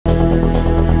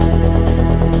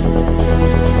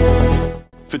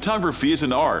Photography is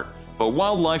an art, but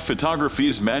wildlife photography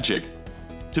is magic.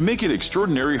 To make it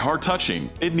extraordinary heart-touching,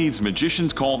 it needs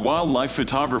magicians called wildlife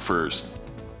photographers.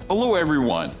 Hello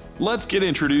everyone, let's get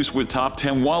introduced with top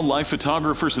 10 wildlife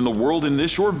photographers in the world in this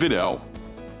short video.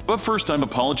 But first, I'm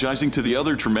apologizing to the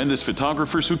other tremendous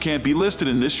photographers who can't be listed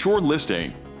in this short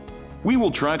listing. We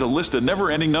will try to list a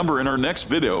never-ending number in our next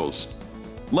videos.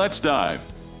 Let's dive.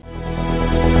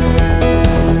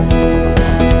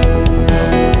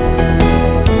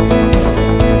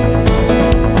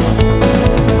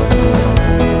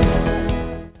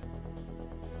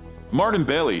 Martin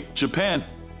Bailey, Japan.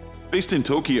 Based in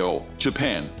Tokyo,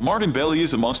 Japan, Martin Bailey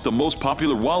is amongst the most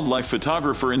popular wildlife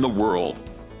photographer in the world.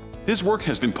 His work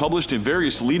has been published in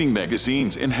various leading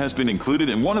magazines and has been included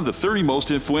in one of the 30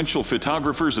 most influential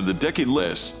photographers of the decade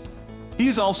lists. He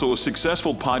is also a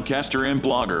successful podcaster and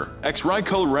blogger, ex-Rai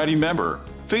Colorati member,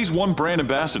 Phase One brand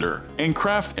ambassador, and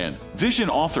craft and vision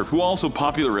author who also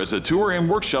popular as a tour and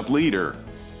workshop leader.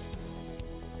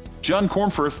 John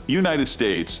Cornforth, United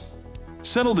States.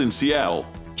 Settled in Seattle,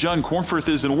 John Cornforth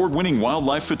is an award-winning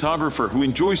wildlife photographer who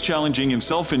enjoys challenging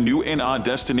himself in new and odd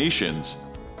destinations.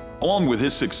 Along with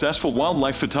his successful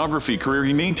wildlife photography career,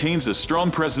 he maintains a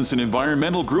strong presence in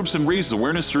environmental groups and raises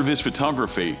awareness through his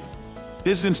photography.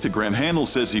 His Instagram handle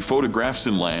says he photographs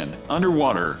in land,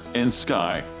 underwater, and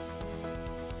sky.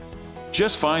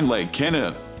 Jess Finlay,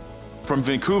 Canada. From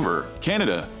Vancouver,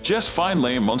 Canada, Jess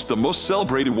Finlay amongst the most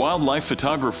celebrated wildlife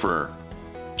photographer.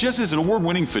 Jess is an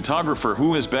award-winning photographer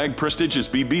who has bagged prestigious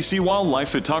BBC Wildlife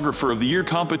Photographer of the Year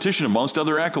competition amongst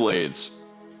other accolades.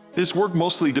 His work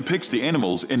mostly depicts the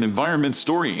animals and environment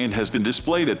story and has been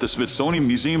displayed at the Smithsonian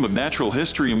Museum of Natural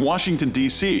History in Washington,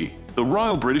 D.C., the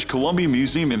Royal British Columbia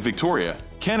Museum in Victoria,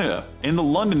 Canada, and the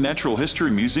London Natural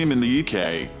History Museum in the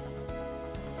UK.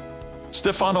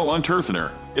 Stefano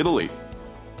Unterthner, Italy.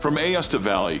 From Aosta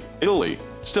Valley, Italy,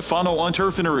 Stefano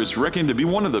Unterthner is reckoned to be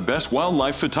one of the best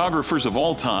wildlife photographers of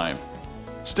all time.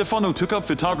 Stefano took up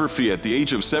photography at the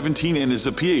age of 17 and is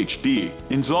a PhD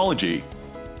in zoology.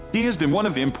 He has been one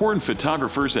of the important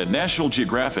photographers at National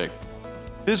Geographic.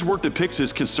 His work depicts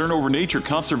his concern over nature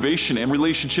conservation and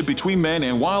relationship between man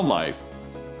and wildlife.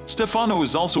 Stefano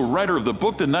is also a writer of the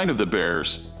book The Night of the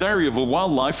Bears, Diary of a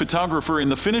Wildlife Photographer in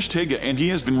the Finnish Taiga, and he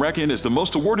has been reckoned as the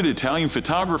most awarded Italian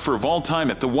photographer of all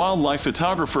time at the Wildlife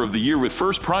Photographer of the Year, with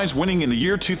first prize winning in the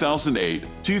year 2008,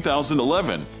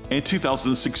 2011, and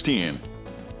 2016.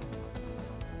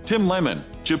 Tim Lehmann,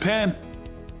 Japan.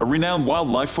 A renowned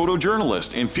wildlife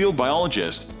photojournalist and field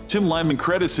biologist, Tim Lehmann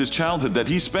credits his childhood that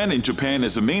he spent in Japan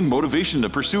as a main motivation to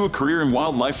pursue a career in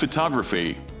wildlife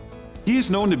photography. He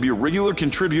is known to be a regular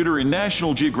contributor in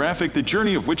National Geographic, the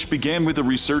journey of which began with a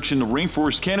research in the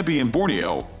rainforest canopy in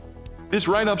Borneo. His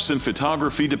write-ups in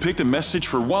photography depict a message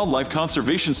for wildlife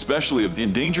conservation, especially of the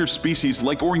endangered species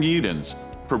like orangutans,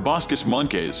 proboscis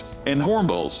monkeys, and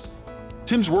hornbills.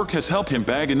 Tim's work has helped him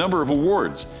bag a number of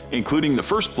awards, including the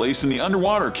first place in the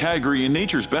underwater category in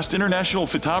Nature's Best International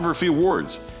Photography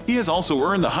Awards. He has also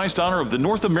earned the highest honor of the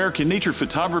North American Nature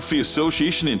Photography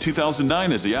Association in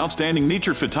 2009 as the Outstanding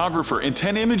Nature Photographer, and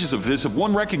 10 images of his have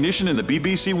won recognition in the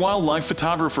BBC Wildlife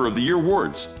Photographer of the Year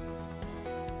Awards.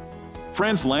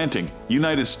 Frans Lanting,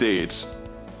 United States.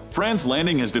 Frans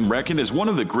Lanting has been reckoned as one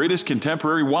of the greatest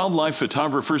contemporary wildlife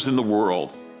photographers in the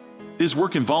world. His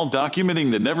work involved documenting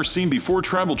the never-seen-before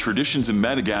tribal traditions in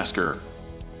Madagascar.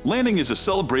 Lanting is a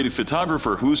celebrated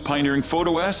photographer who is pioneering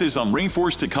photo essays on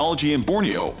rainforest ecology in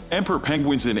Borneo, emperor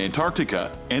penguins in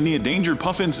Antarctica, and the endangered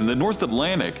puffins in the North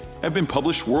Atlantic have been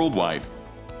published worldwide.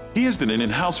 He has been an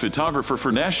in-house photographer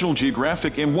for National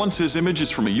Geographic, and once his images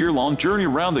from a year-long journey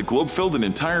around the globe filled an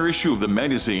entire issue of the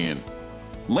magazine.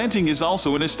 Lanting is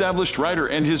also an established writer,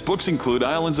 and his books include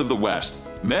Islands of the West,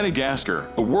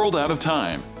 Madagascar, A World Out of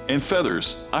Time, and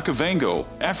Feathers, Okavango,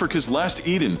 Africa's Last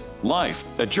Eden, Life,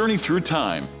 A Journey Through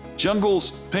Time,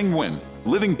 Jungles, Penguin,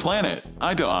 Living Planet,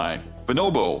 Eye to Eye,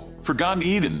 Bonobo, Forgotten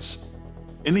Edens.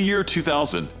 In the year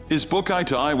 2000, his book Eye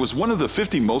to Eye was one of the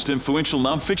 50 most influential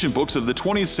nonfiction books of the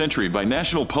 20th century by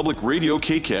National Public Radio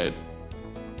KKED.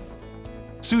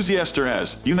 Suzy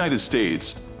Estorez, United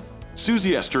States.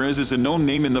 Suzy Estorez is a known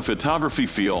name in the photography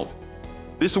field.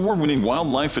 This award-winning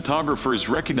wildlife photographer is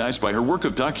recognized by her work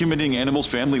of documenting animals'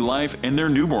 family life and their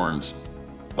newborns.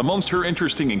 Amongst her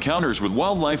interesting encounters with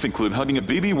wildlife include hugging a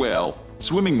baby whale,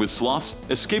 swimming with sloths,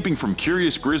 escaping from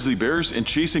curious grizzly bears, and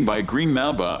chasing by a green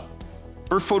mamba.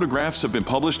 Her photographs have been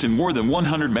published in more than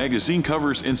 100 magazine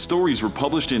covers, and stories were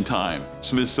published in Time,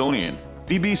 Smithsonian,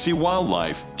 BBC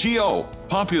Wildlife, Geo,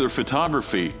 Popular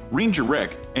Photography, Ranger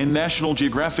Rec, and National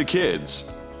Geographic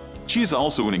Kids. She is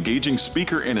also an engaging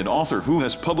speaker and an author who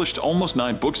has published almost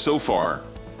 9 books so far.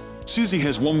 Susie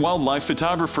has won Wildlife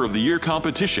Photographer of the Year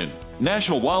competition,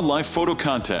 National Wildlife Photo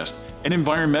Contest, and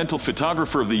Environmental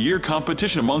Photographer of the Year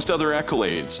competition amongst other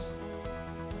accolades.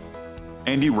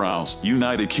 Andy Rouse,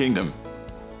 United Kingdom.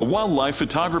 A wildlife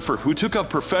photographer who took up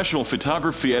professional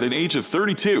photography at an age of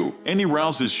 32, Andy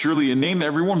Rouse is surely a name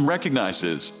everyone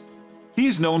recognizes. He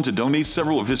is known to donate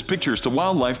several of his pictures to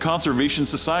wildlife conservation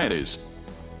societies.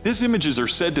 His images are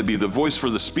said to be the voice for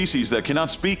the species that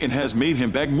cannot speak and has made him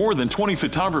bag more than 20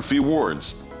 photography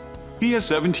awards. He has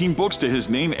 17 books to his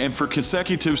name, and for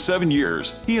consecutive 7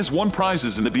 years, he has won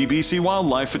prizes in the BBC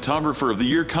Wildlife Photographer of the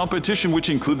Year competition, which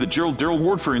include the Gerald Darrell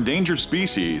Award for Endangered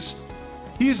Species.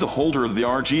 He is the holder of the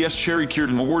RGS Cherry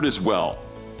Curtin Award as well.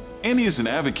 Andy is an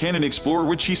avid canon explorer,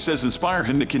 which he says inspire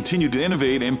him to continue to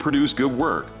innovate and produce good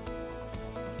work.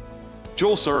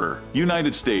 Joel Sarter,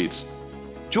 United States.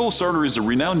 Joel Sarter is a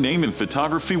renowned name in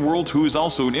photography world who is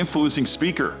also an influencing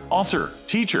speaker, author,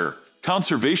 teacher,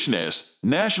 conservationist,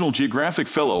 National Geographic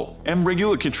Fellow, and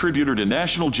regular contributor to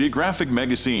National Geographic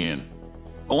magazine.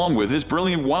 Along with his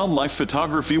brilliant wildlife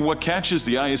photography, what catches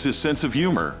the eye is his sense of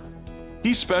humor.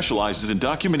 He specializes in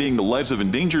documenting the lives of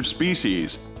endangered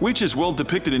species, which is well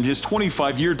depicted in his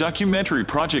 25-year documentary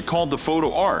project called The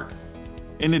Photo Ark.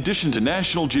 In addition to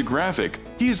National Geographic,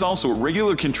 he is also a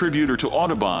regular contributor to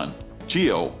Audubon,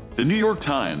 Geo, The New York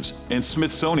Times, and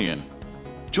Smithsonian.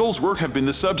 Joel's work have been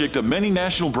the subject of many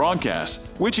national broadcasts,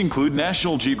 which include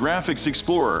National Geographic's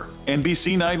Explorer,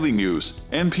 NBC Nightly News,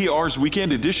 NPR's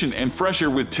Weekend Edition, and Fresh Air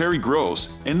with Terry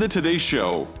Gross, and The Today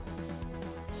Show.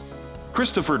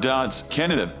 Christopher Dodds,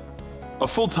 Canada. A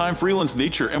full-time freelance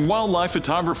nature and wildlife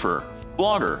photographer,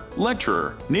 blogger,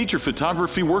 lecturer, nature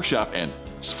photography workshop and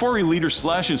safari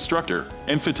leader/instructor,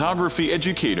 and photography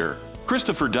educator,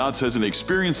 Christopher Dodds has an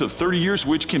experience of 30 years,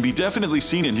 which can be definitely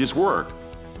seen in his work.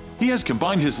 He has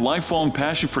combined his lifelong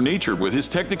passion for nature with his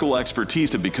technical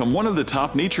expertise to become one of the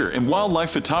top nature and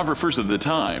wildlife photographers of the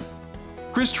time.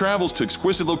 Chris travels to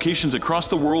exquisite locations across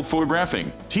the world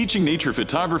photographing, teaching nature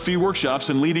photography workshops,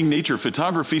 and leading nature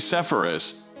photography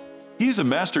safaris. He is a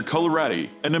master colorati,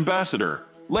 an ambassador,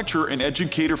 lecturer, and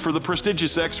educator for the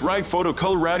prestigious X-Rite Photo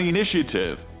Colorati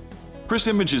Initiative. Chris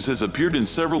Images has appeared in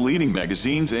several leading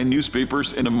magazines and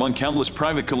newspapers and among countless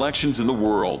private collections in the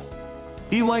world.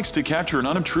 He likes to capture an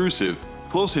unobtrusive,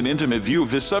 close and intimate view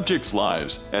of his subjects'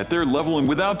 lives, at their level and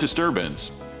without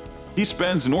disturbance. He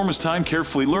spends enormous time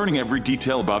carefully learning every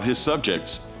detail about his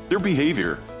subjects, their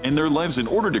behavior, and their lives in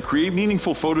order to create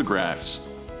meaningful photographs.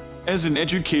 As an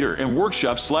educator and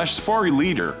workshop/safari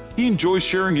leader, he enjoys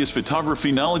sharing his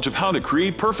photography knowledge of how to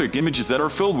create perfect images that are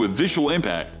filled with visual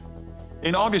impact.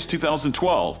 In August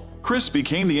 2012, Chris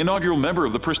became the inaugural member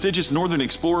of the prestigious Northern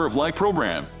Explorer of Light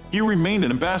program. He remained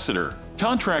an ambassador,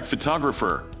 contract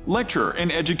photographer, lecturer,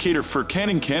 and educator for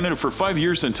Canon Canada for 5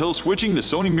 years until switching to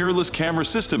Sony mirrorless camera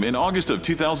system in August of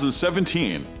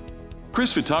 2017.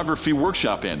 Chris Photography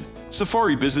Workshop and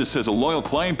Safari Business has a loyal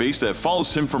client base that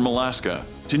follows him from Alaska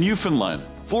to Newfoundland,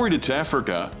 Florida to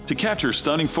Africa, to capture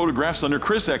stunning photographs under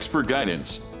Chris' expert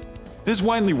guidance. His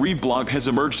widely read blog has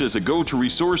emerged as a go-to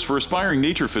resource for aspiring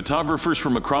nature photographers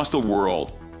from across the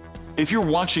world. If you're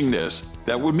watching this,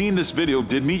 that would mean this video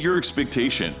did meet your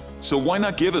expectation, so why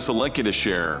not give us a like and a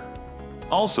share?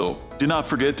 Also, do not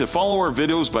forget to follow our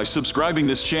videos by subscribing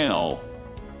this channel.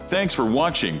 Thanks for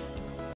watching.